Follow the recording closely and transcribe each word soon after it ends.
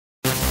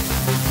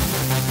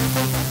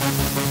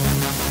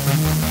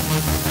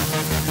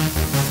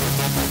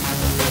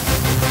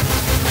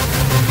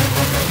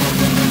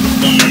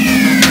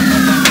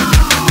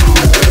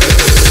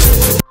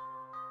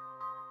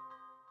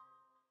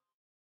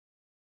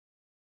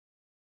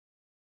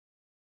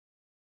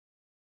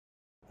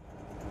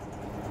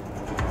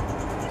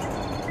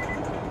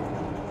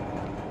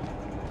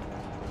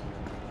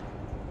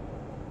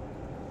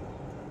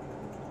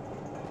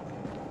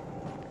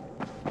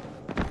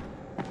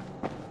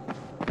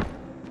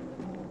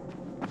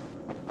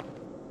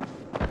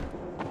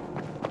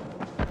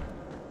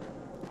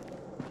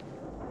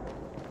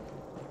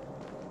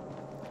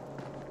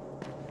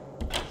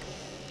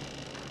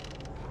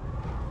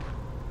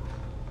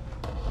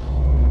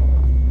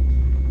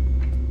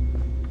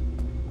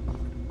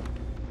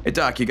Hey,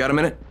 Doc, you got a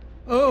minute?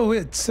 Oh,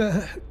 it's,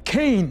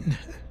 Kane.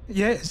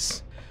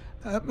 Yes.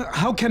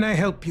 How can I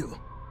help you?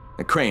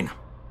 Hey, Crane.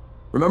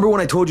 Remember when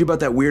I told you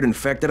about that weird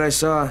infected I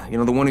saw? You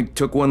know, the one who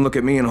took one look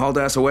at me and hauled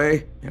ass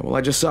away? Yeah, well,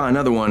 I just saw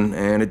another one,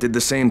 and it did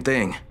the same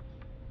thing.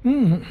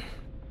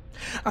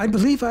 I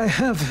believe I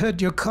have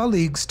heard your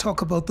colleagues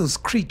talk about those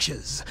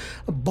creatures.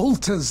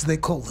 Bolters, they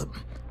call them.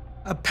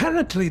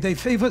 Apparently, they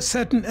favor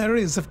certain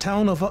areas of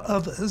town over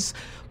others,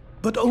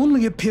 but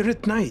only appear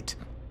at night.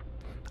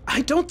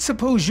 I don't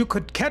suppose you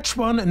could catch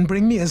one and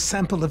bring me a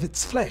sample of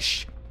its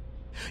flesh.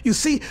 You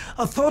see,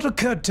 a thought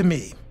occurred to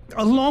me.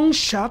 A long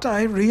shot,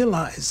 I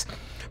realize.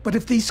 But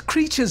if these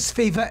creatures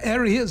favor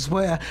areas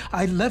where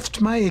I left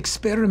my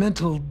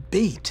experimental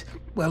bait,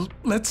 well,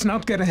 let's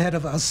not get ahead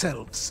of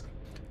ourselves.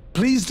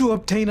 Please do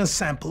obtain a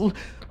sample,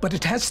 but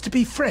it has to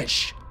be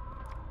fresh.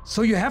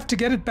 So you have to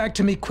get it back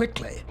to me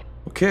quickly.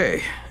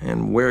 Okay,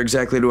 and where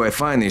exactly do I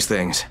find these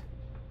things?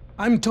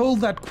 I'm told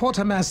that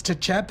quartermaster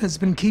chap has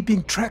been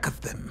keeping track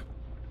of them.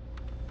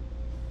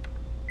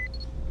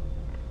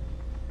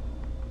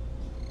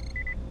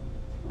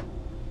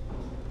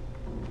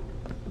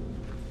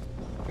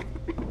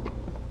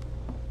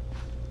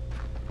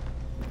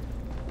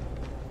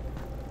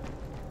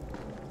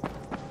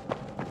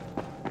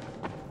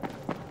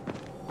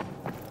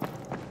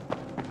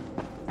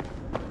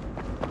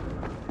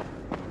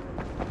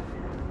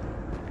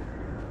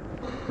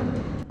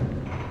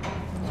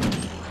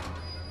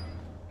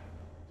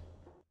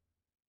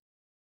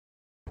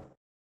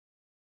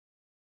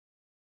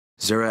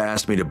 Zera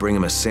asked me to bring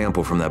him a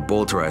sample from that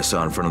bolter I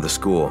saw in front of the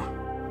school.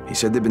 He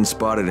said they'd been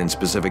spotted in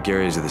specific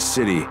areas of the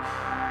city,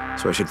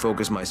 so I should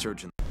focus my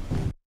search in...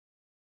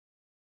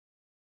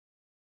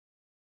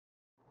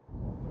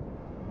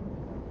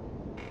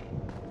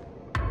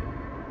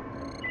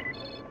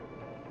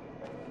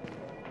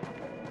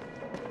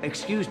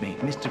 Excuse me,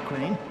 Mr.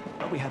 Crane,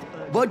 but we have...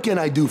 What can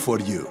I do for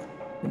you?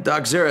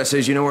 Doc Zera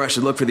says you know where I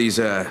should look for these,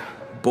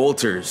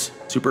 bolters.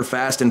 Super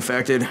fast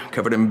infected,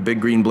 covered in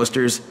big green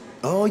blisters.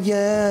 Oh,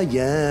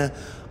 yeah.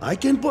 I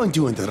can point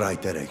you in the right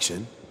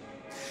direction.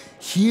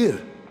 Here,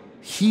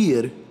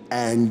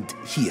 and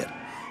here.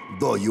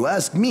 Though you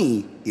ask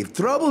me, if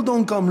trouble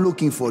don't come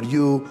looking for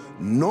you,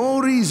 no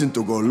reason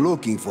to go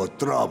looking for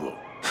trouble.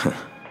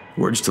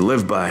 Words to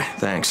live by,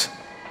 thanks.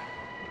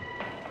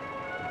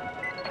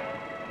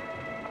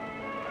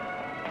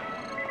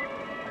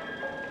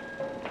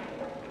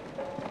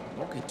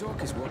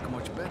 Walkie-talkies work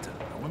much better.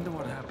 I wonder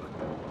what happened.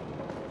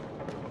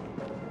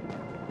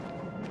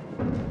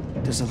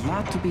 There's a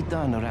lot to be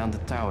done around the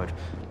tower.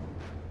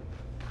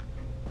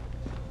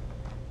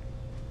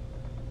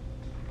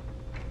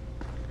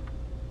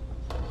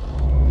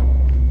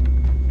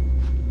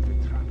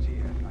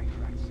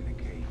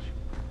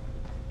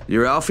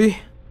 You're Alfie?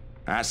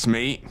 That's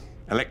me.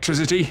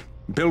 Electricity,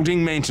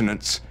 building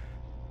maintenance.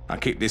 I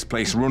keep this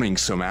place running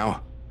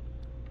somehow.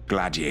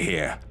 Glad you're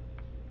here.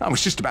 I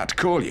was just about to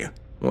call you.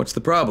 What's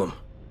the problem?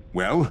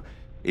 Well,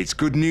 it's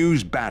good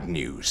news, bad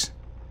news.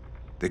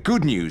 The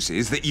good news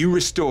is that you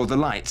restored the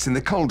lights in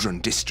the Cauldron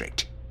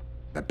district.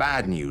 The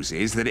bad news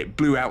is that it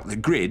blew out the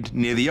grid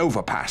near the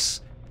overpass.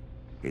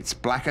 It's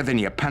blacker than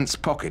your pants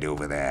pocket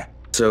over there.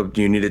 So,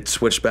 do you need it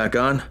switched back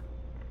on?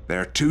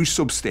 There are 2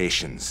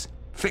 substations.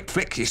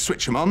 Flick, you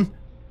switch them on.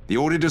 The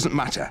order doesn't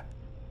matter.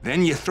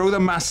 Then you throw the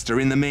master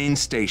in the main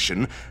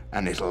station,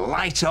 and it'll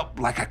light up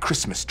like a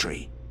Christmas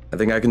tree. I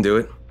think I can do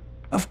it.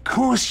 Of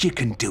course you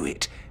can do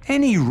it.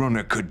 Any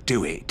runner could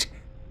do it.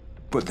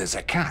 But there's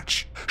a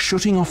catch.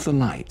 Shutting off the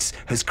lights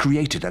has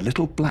created a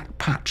little black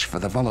patch for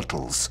the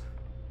volatiles.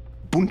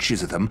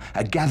 Bunches of them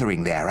are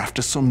gathering there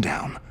after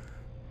sundown.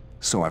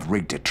 So I've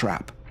rigged a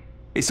trap.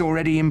 It's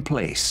already in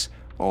place,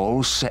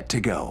 all set to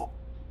go.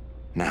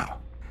 Now,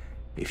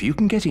 if you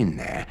can get in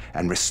there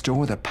and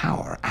restore the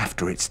power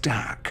after it's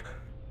dark,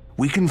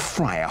 we can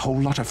fry a whole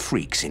lot of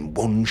freaks in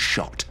one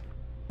shot.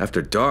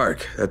 After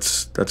dark?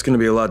 That's gonna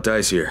be a lot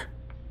dicier.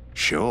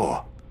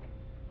 Sure.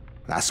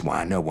 That's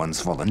why no one's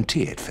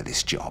volunteered for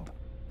this job.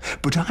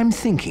 But I'm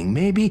thinking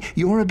maybe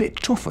you're a bit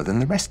tougher than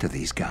the rest of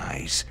these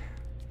guys.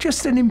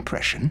 Just an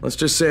impression. Let's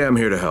just say I'm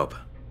here to help.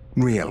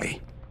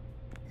 Really?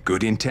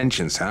 Good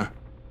intentions, huh?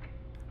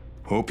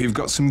 Hope you've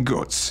got some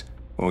guts,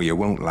 or you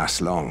won't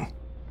last long.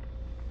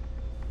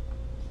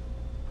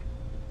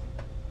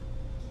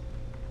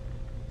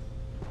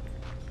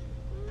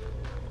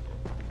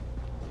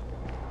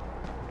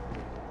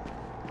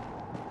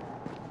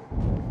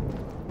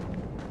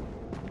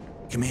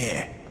 Come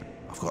here.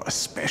 I've got a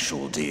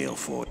special deal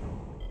for you.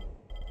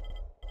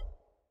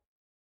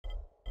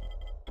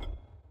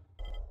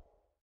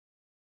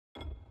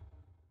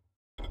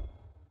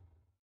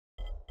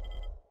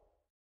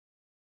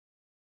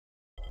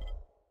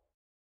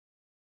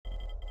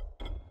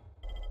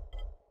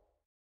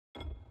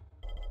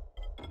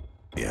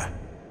 Yeah.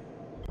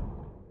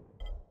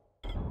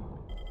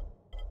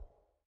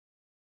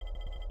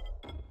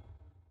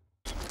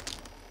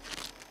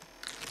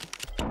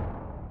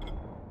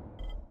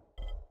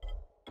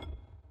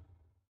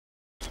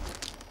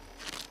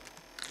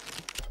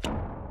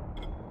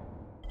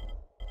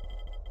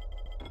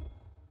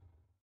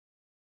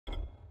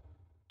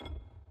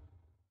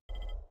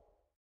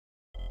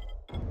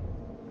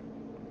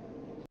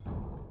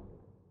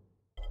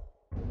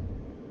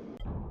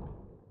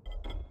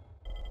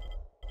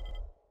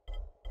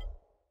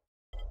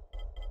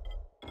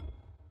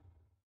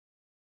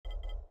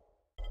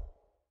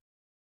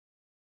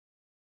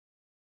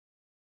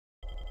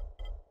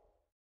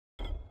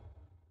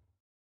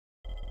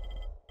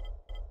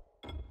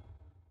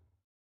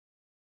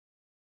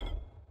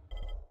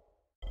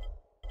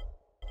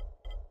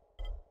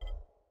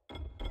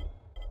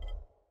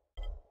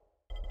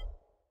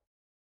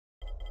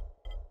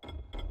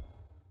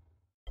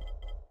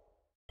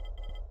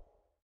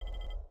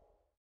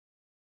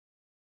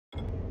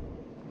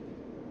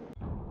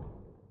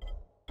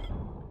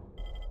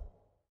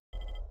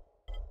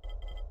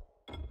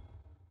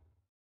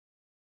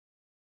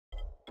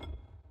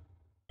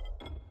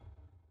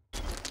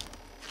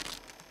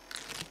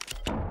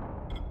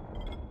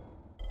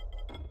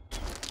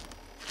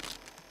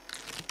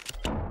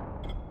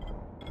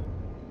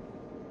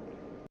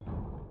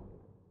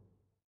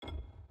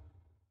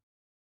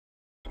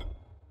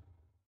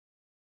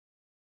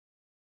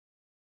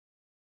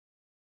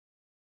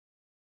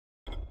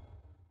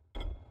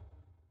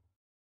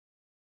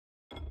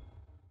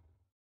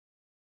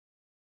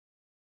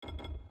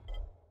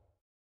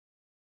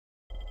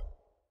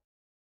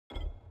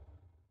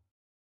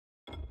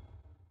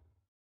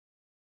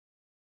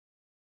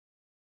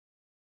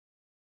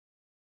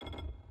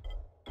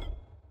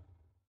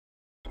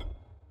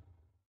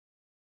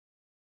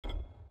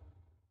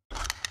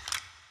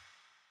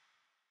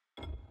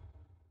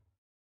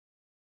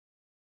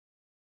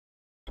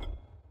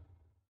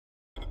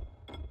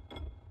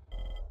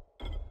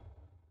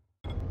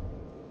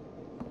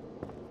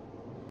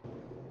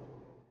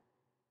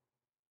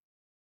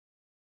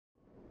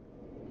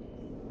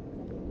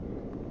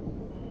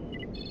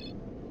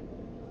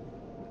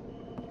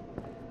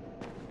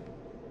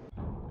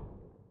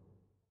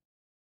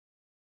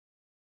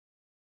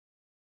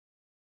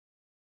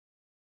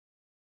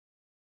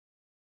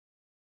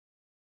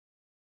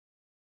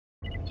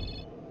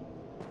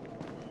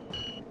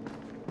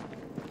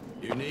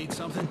 You need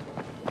something?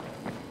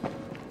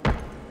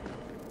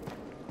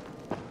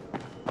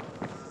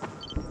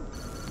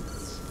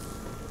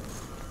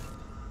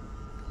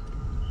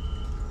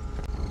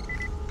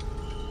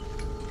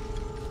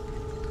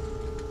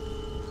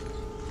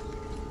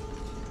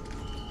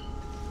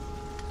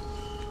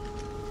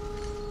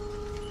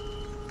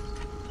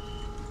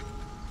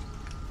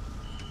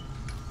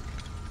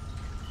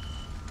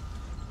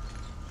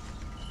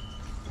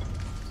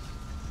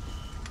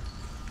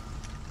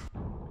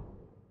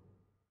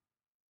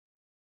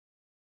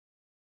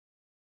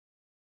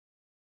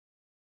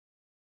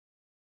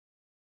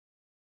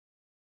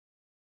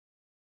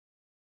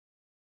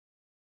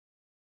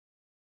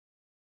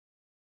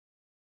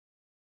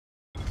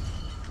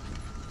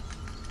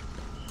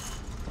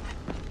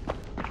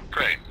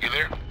 Great, you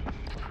there?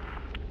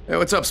 Hey,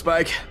 what's up,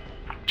 Spike?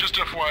 Just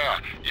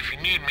FYI, if you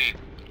need me,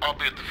 I'll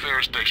be at the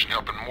ferry station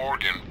helping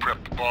Morgan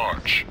prep the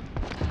barge.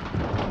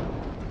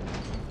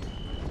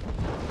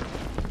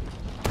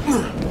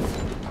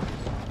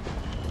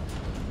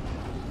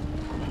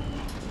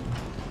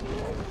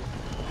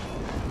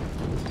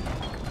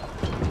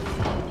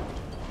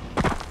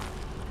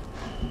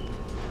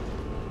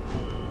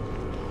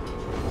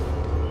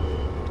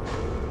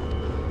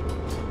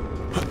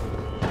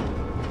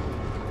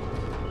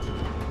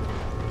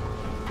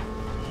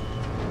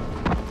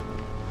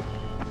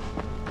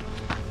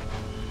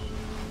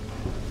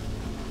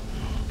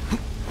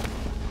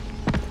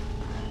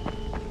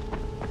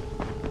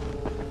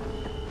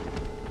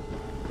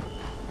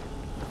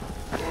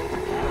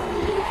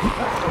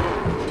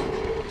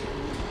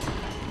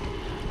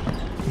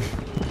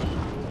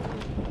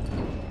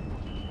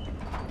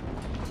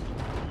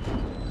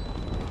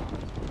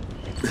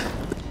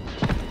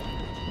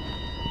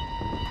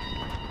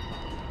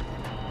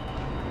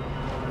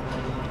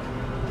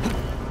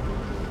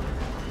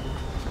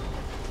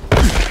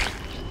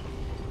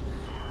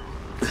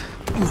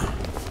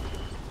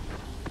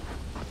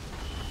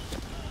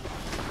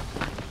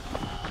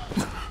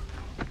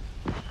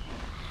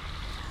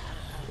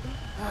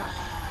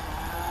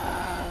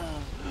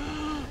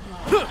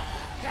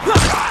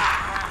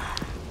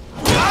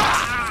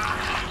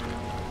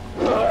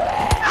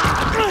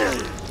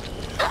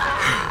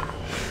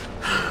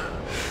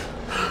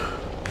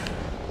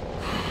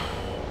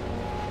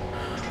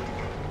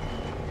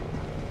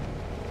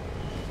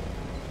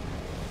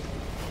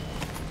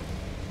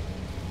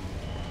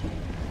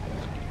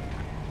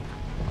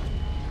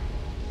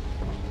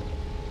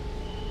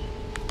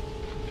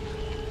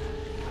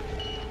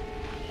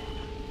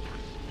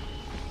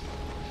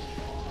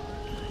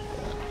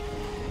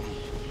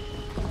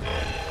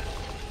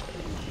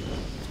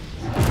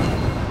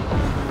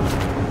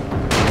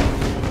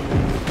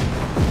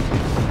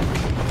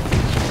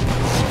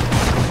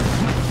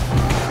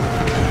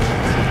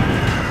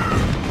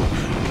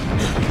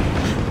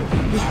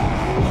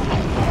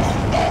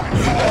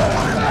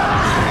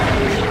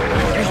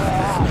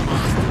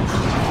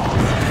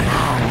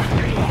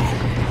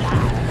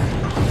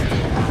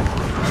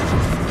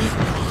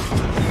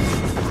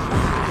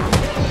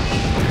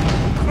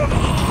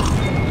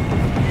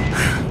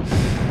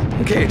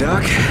 Okay,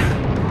 Doc.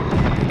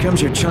 Here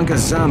comes your chunk of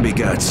zombie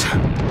guts.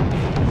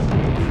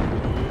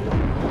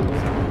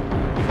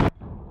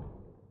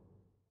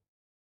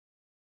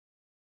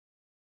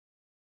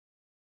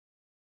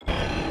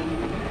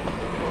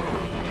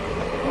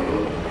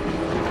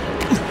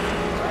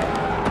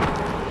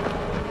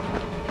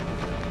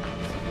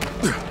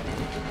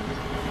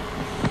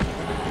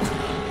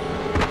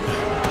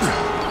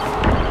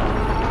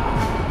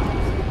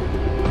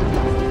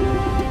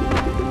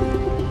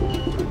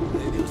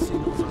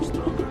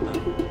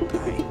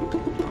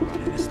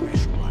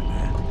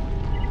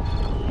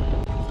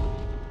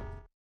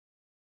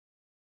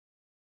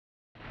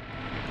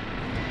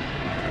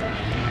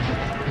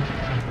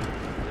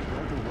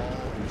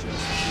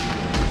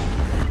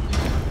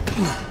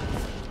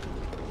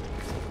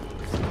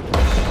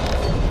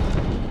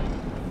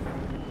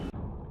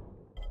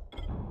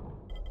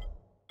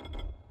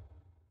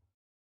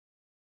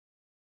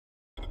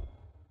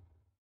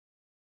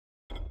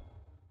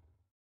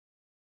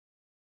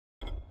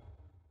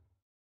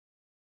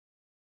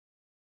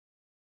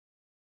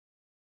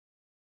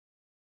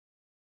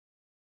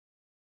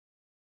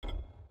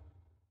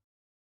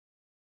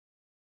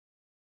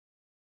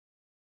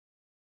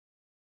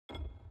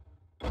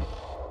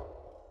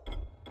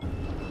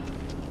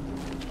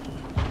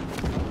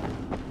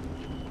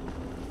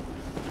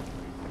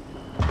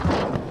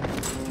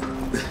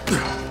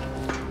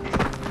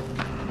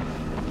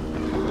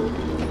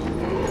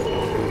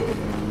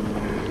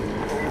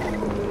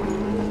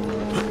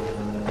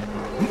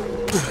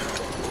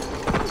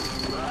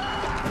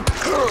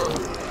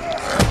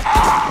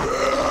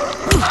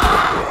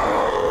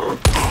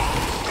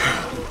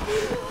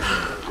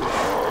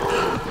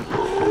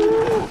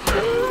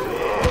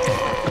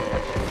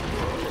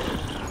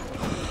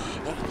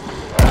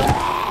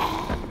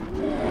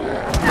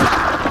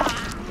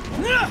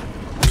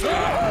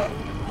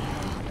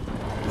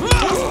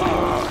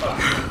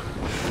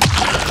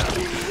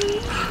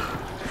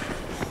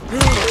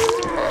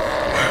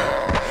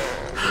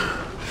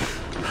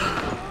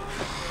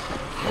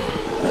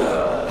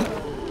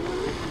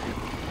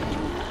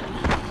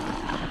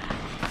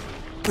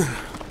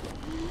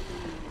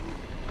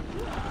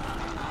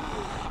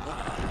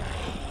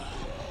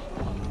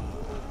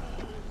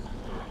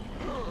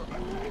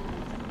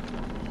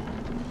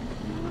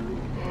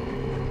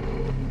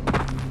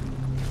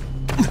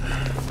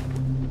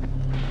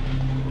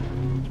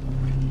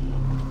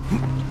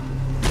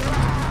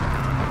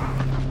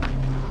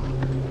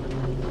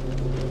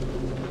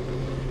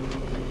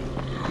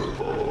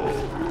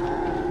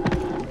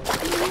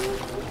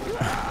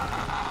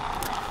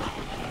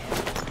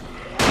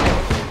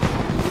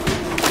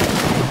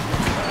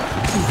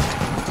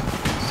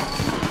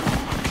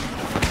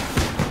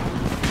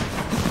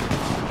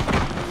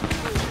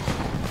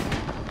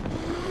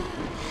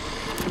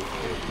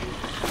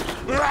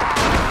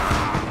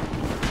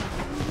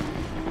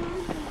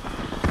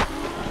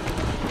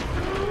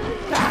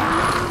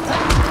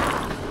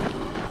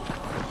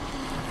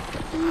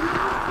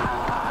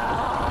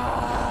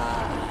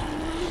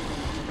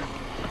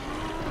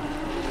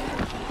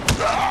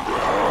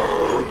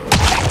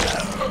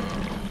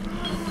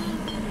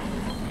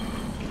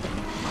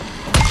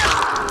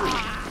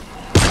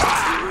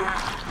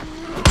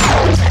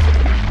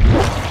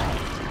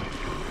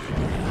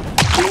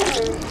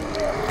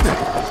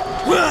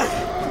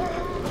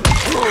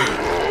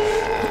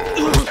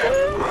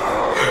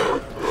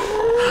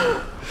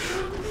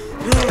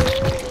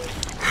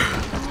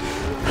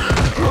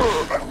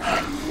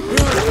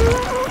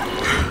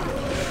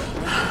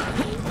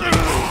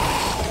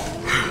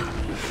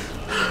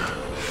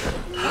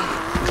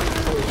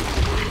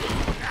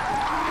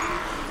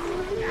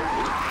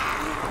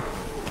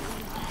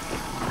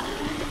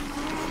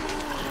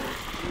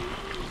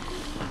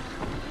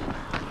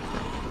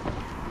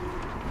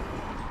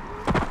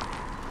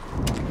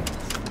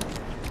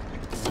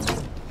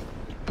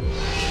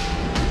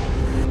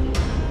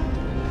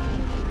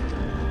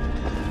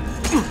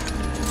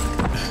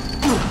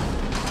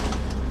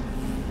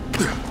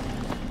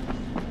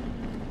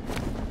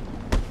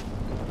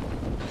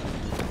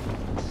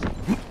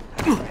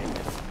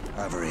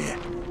 Over here.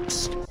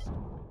 Psst.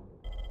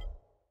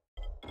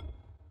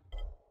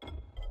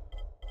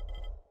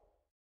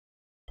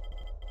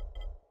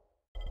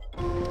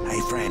 Hey,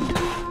 friend.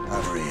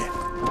 Over here.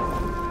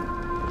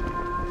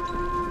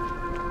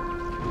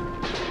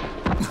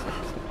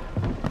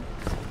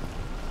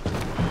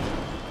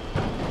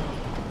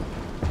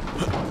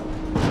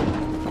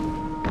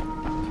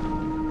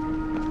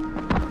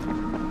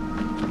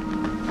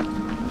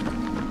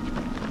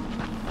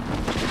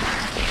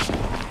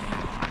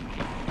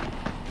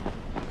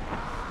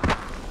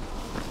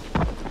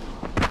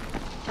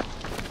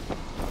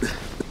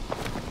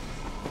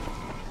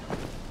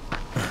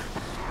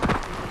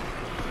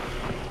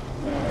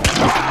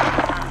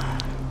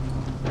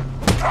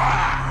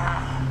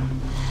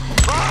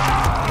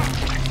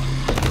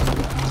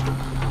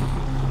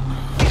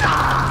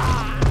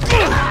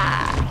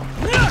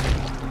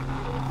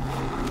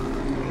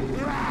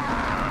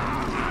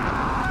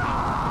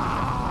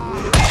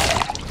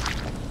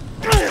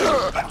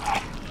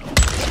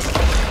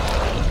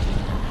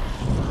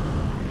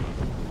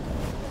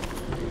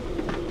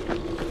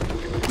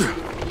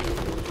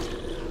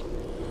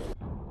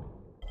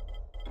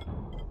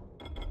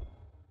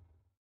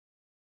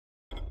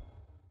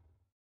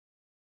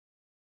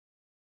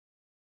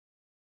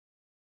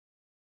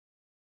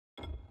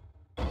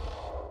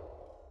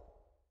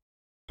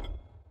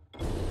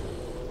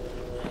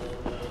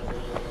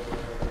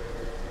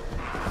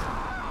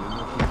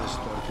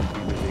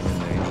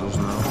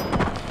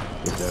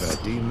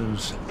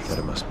 Demons,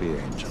 there must be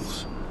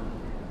angels.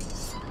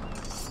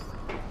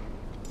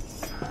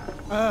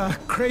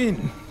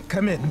 Crane,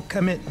 come in,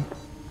 come in.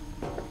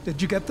 Did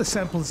you get the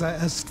samples I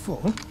asked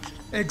for?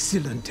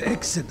 Excellent,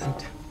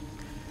 excellent.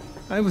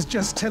 I was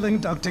just telling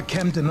Dr.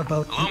 Camden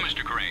about... Hello,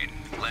 Mr. Crane.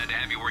 Glad to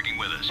have you working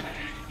with us.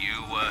 You,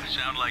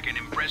 sound like an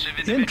impressive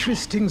individual.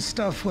 Interesting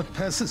stuff what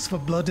passes for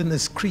blood in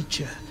this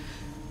creature.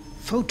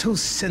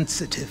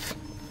 Photosensitive.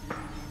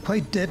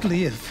 Quite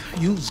deadly if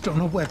used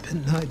on a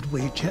weapon, I'd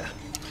wager.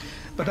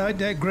 But I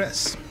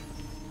digress.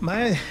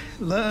 My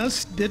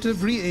last bit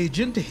of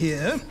reagent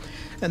here,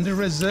 and a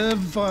reserve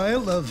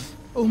vial of...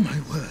 oh my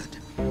word.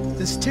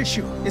 This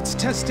tissue, it's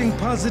testing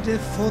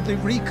positive for the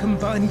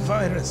recombined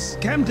virus.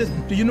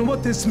 Camden, do you know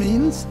what this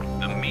means?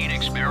 The meat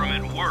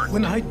experiment worked.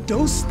 When I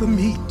dose the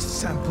meat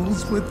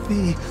samples with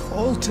the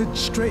altered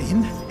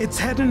strain, it's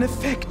had an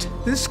effect.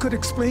 This could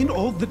explain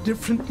all the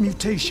different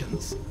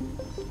mutations.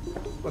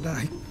 But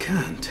I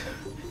can't.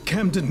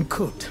 Camden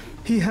could.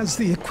 He has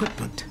the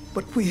equipment.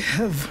 But we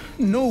have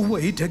no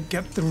way to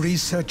get the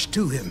research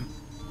to him.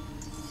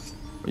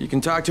 Well, you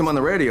can talk to him on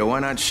the radio. Why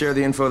not share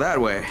the info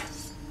that way?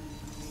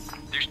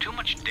 There's too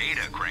much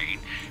data, Crane.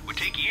 It would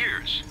take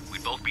years.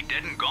 We'd both be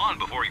dead and gone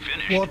before he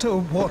finished. Water,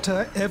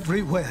 water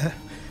everywhere,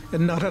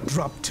 and not a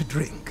drop to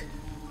drink.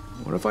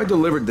 What if I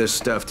delivered this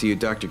stuff to you,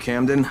 Dr.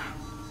 Camden?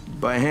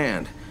 By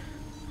hand.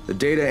 The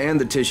data and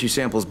the tissue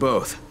samples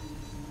both.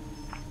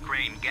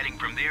 Crane, getting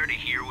from there to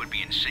here would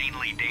be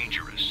insanely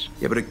dangerous.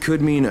 Yeah, but it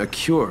could mean a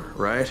cure,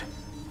 right?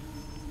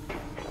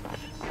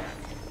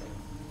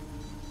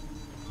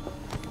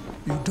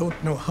 You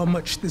don't know how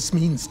much this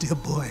means, dear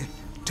boy.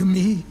 To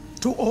me,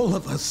 to all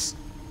of us.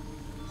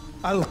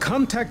 I'll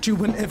contact you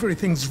when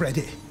everything's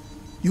ready.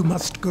 You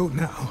must go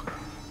now.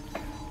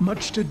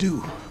 Much to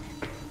do.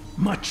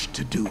 Much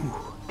to do.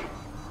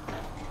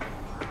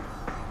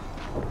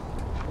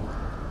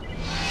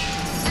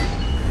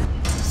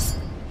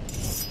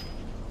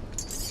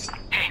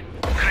 Hey,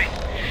 Crane,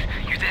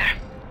 you there?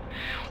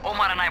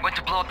 Omar and I went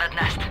to blow up that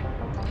nest.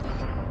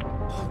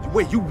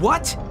 Wait, you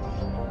what?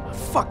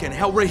 Fucking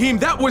hell, Raheem,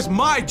 that was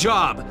my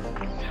job!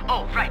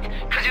 Oh, right,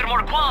 because you're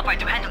more qualified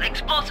to handle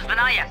explosives than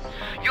I am.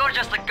 You're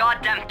just a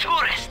goddamn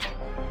tourist.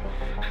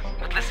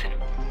 But listen,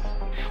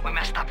 we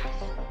messed up.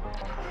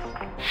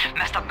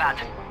 Messed up bad.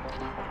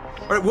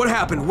 Alright, what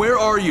happened? Where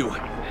are you?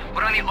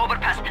 We're on the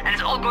overpass, and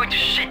it's all going to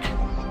shit.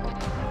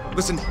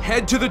 Listen,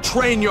 head to the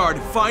train yard.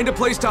 Find a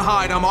place to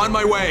hide. I'm on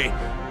my way.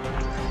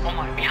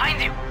 Omar,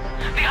 behind you!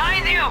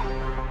 Behind you!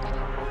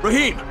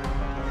 Raheem!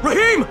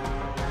 Raheem!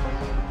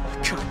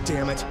 God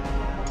damn it.